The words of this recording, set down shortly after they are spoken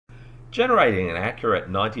Generating an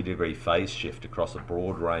accurate 90-degree phase shift across a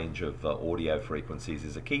broad range of audio frequencies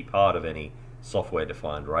is a key part of any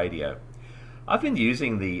software-defined radio. I've been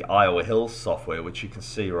using the Iowa Hills software, which you can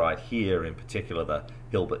see right here, in particular the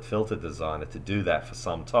Hilbert Filter Designer, to do that for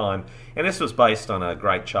some time, and this was based on a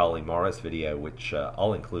great Charlie Morris video, which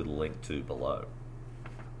I'll include a link to below.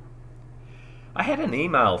 I had an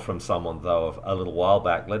email from someone, though, a little while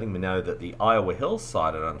back letting me know that the Iowa Hills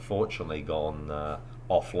site had unfortunately gone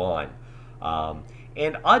offline.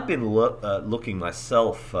 And I'd been looking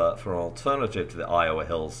myself for an alternative to the Iowa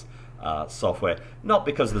Hills software, not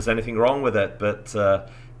because there's anything wrong with it, but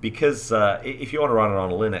because if you want to run it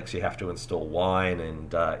on Linux, you have to install Wine,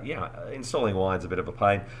 and installing Wine's a bit of a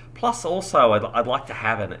pain. Plus, also, I'd like to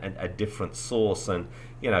have a different source and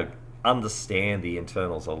understand the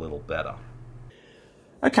internals a little better.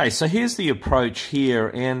 Okay, so here's the approach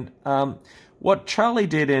here, and what Charlie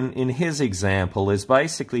did in his example is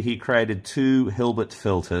basically he created two Hilbert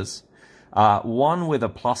filters, one with a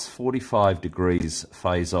plus 45 degrees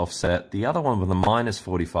phase offset, the other one with a minus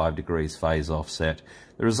 45 degrees phase offset,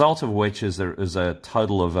 the result of which is there is a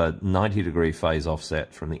total of a 90-degree phase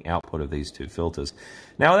offset from the output of these two filters.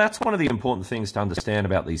 Now, that's one of the important things to understand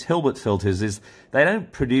about these Hilbert filters is they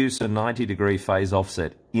don't produce a 90-degree phase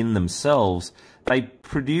offset in themselves. They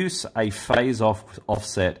produce a phase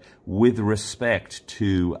offset with respect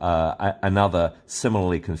to another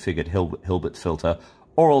similarly configured Hilbert filter,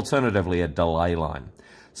 or alternatively a delay line.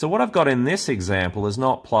 So what I've got in this example is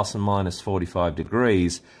not plus and minus 45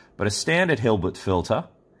 degrees, but a standard Hilbert filter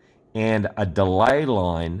and a delay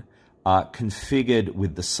line configured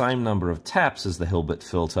with the same number of taps as the Hilbert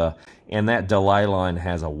filter, and that delay line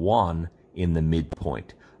has a 1 in the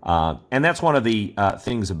midpoint. And that's one of the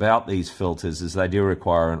things about these filters is they do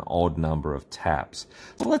require an odd number of taps.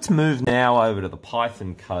 So let's move now over to the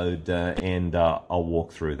Python code and I'll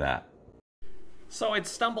walk through that. So I'd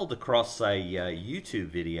stumbled across a YouTube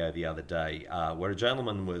video the other day where a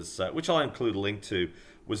gentleman was, which I'll include a link to,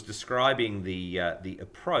 was describing the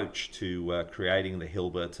approach to creating the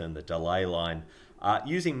Hilbert and the delay line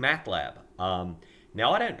using Matlab.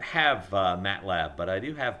 Now I don't have Matlab, but I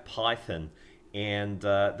do have Python, and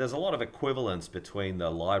there's a lot of equivalence between the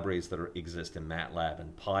libraries that exist in Matlab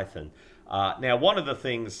and Python. Now, one of the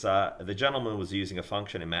things, the gentleman was using a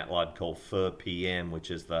function in Matlab called FIR PM,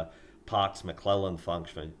 which is the Parks-McClellan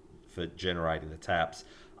function for generating the taps.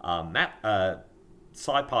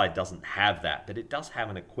 Scipy doesn't have that, but it does have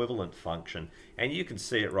an equivalent function, and you can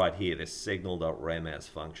see it right here, this signal.remes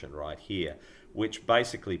function right here, which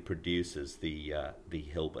basically produces the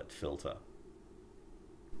Hilbert filter.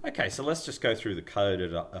 Okay, so let's just go through the code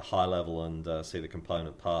at a high level and see the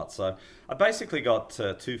component parts. So I basically got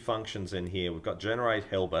two functions in here. We've got generate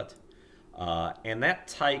Hilbert, and that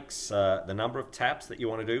takes the number of taps that you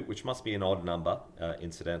want to do, which must be an odd number,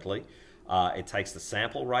 incidentally. It takes the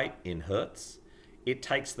sample rate in hertz. It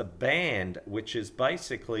takes the band, which is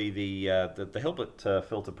basically the Hilbert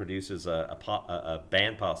filter produces a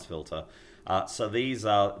bandpass filter. So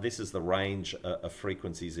this is the range of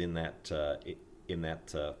frequencies in that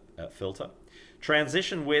filter.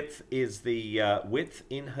 Transition width is the width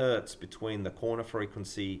in hertz between the corner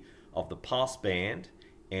frequency of the pass band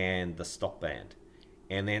and the stop band.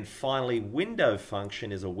 And then finally, window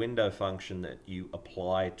function is a window function that you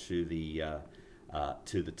apply to the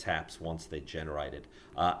taps once they're generated.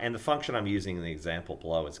 And the function I'm using in the example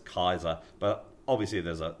below is Kaiser, but obviously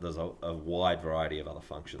there's a wide variety of other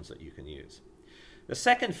functions that you can use. The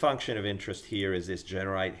second function of interest here is this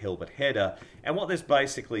generate Hilbert header, and what this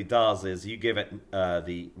basically does is you give it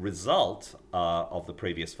the result of the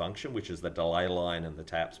previous function, which is the delay line and the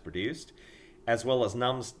taps produced, as well as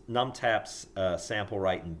numtaps, sample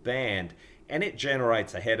rate and band, and it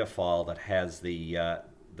generates a header file that has the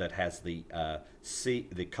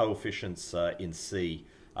coefficients in C,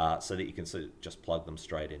 so that you can just plug them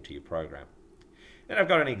straight into your program. Then I've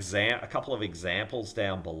got a couple of examples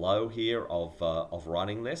down below here of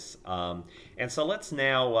running this, and so let's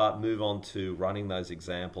now move on to running those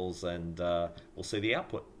examples, and we'll see the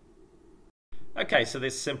output. Okay, so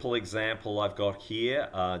this simple example I've got here,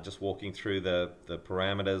 just walking through the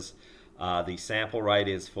parameters. The sample rate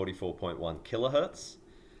is 44.1 kilohertz.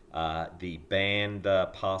 The band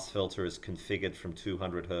pass filter is configured from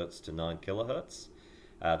 200 hertz to 9 kilohertz.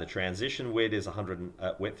 The transition width is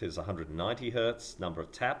 190 hertz. Number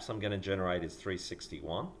of taps I'm going to generate is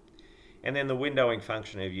 361. And then the windowing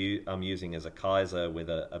function I'm using is a Kaiser with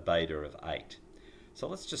a beta of 8. So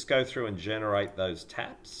let's just go through and generate those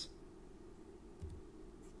taps.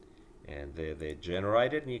 And they're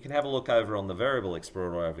generated, and you can have a look over on the variable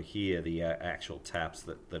explorer over here, the actual taps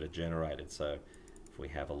that are generated. So if we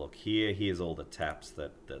have a look here, here's all the taps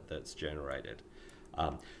that's generated.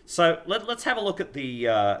 So let's have a look at the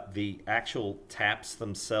actual taps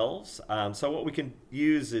themselves. So what we can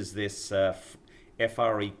use is this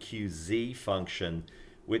FREQZ function,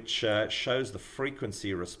 which shows the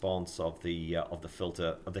frequency response of the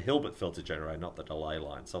filter, of the Hilbert filter generator, not the delay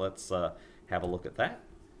line. So let's have a look at that.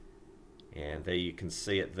 And there you can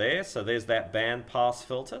see it there. So there's that band pass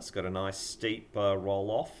filter. It's got a nice steep roll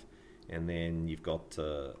off, and then you've got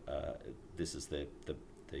this is the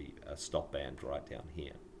stop band right down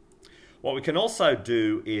here. What we can also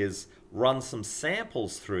do is run some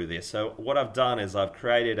samples through this. So what I've done is I've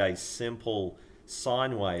created a simple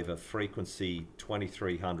sine wave of frequency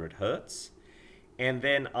 2300 Hertz, and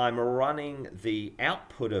then I'm running the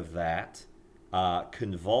output of that,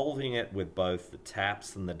 convolving it with both the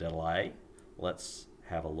taps and the delay. Let's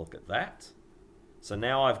have a look at that. So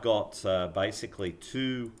now I've got basically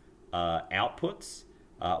two outputs,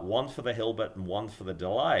 one for the Hilbert and one for the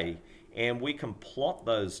delay, and we can plot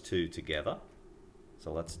those two together.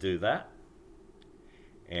 So let's do that.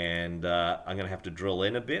 And I'm going to have to drill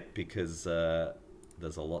in a bit because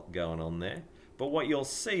there's a lot going on there. But what you'll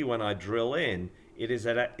see when I drill in, it is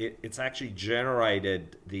that it's actually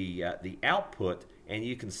generated the output, and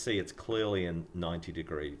you can see it's clearly in 90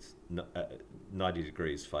 degrees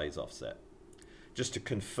phase offset. Just to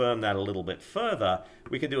confirm that a little bit further,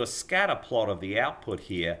 we can do a scatter plot of the output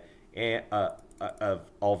here,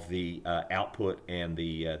 of the output and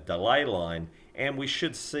the delay line, and we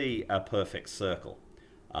should see a perfect circle.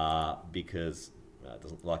 Because it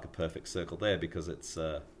doesn't like a perfect circle there because it's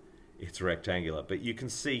rectangular. But you can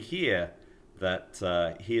see here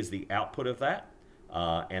that here's the output of that,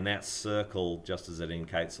 and that circle, just as it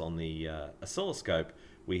indicates on the oscilloscope,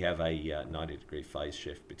 we have a 90 degree phase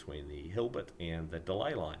shift between the Hilbert and the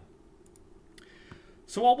delay line.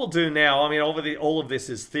 So what we'll do now, I mean, all of this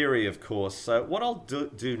is theory, of course. So what I'll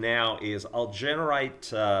do now is I'll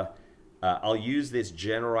generate, I'll use this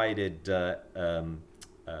generated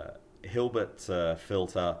Hilbert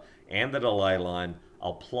filter and the delay line.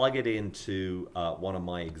 I'll plug it into one of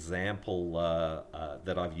my example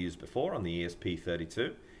that I've used before on the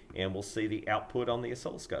ESP32, and we'll see the output on the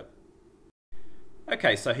oscilloscope.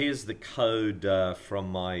 Okay, so here's the code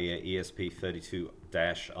from my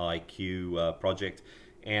ESP32-IQ project,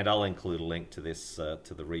 and I'll include a link to this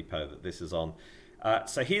to the repo that this is on.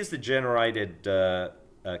 So here's the generated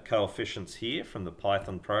coefficients here from the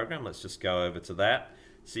Python program. Let's just go over to that.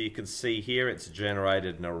 So you can see here it's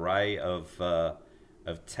generated an array of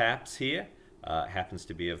taps here. Happens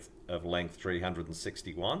to be of length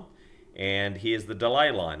 361. And here's the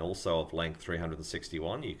delay line, also of length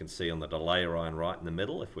 361. You can see on the delay line right in the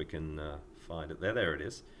middle, if we can find it there. There it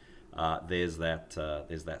is. There's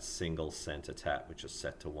that single center tap, which is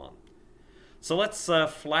set to 1. So let's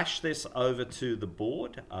flash this over to the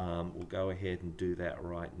board. We'll go ahead and do that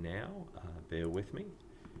right now. Bear with me.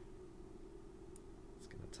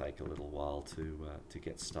 Take a little while to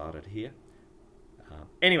get started here.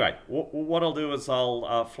 Anyway, what I'll do is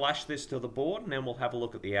I'll flash this to the board, and then we'll have a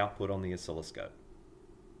look at the output on the oscilloscope.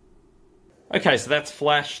 Okay, so that's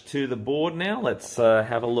flashed to the board now. Let's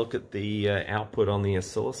have a look at the output on the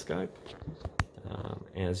oscilloscope.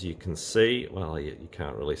 As you can see, well, you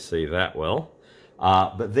can't really see that well,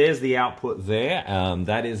 but there's the output there.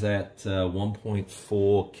 That is at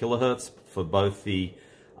 1.4 kilohertz for both the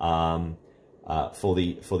for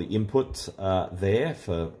the input there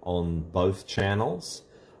on both channels.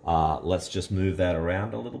 Let's just move that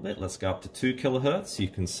around a little bit. Let's go up to 2 kilohertz. You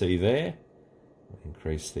can see there.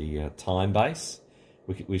 Increase the time base.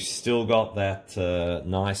 We've still got that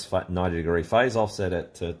nice 90 degree phase offset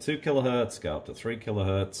at 2 kilohertz. Go up to 3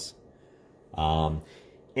 kilohertz. And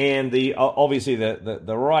obviously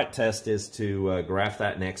the right test is to graph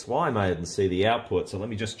that in XY mode and see the output. So let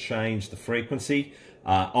me just change the frequency.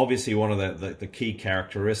 Obviously, one of the key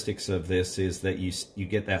characteristics of this is that you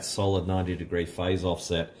get that solid 90 degree phase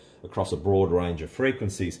offset across a broad range of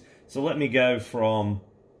frequencies. So let me go from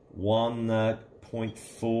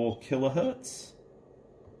 1.4 kilohertz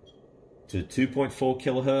to 2.4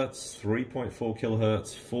 kilohertz, 3.4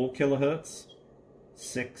 kilohertz, 4 kilohertz,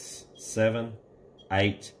 6, 7,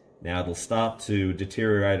 8. Now it'll start to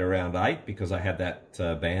deteriorate around 8 because I had that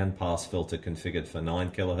band pass filter configured for 9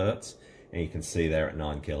 kilohertz. And you can see there at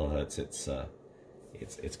 9 kilohertz, it's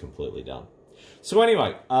completely done. So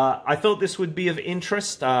anyway, I thought this would be of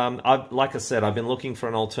interest. Like I said, I've been looking for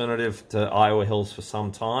an alternative to Iowa Hills for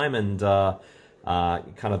some time, and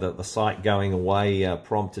kind of the site going away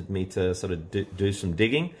prompted me to sort of do some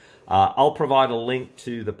digging. I'll provide a link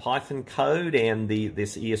to the Python code and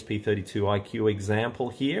this ESP32IQ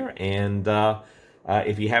example here, and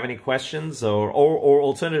if you have any questions, or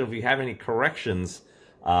alternatively, if you have any corrections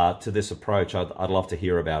to this approach, I'd love to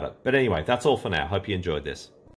hear about it. But anyway, that's all for now. Hope you enjoyed this.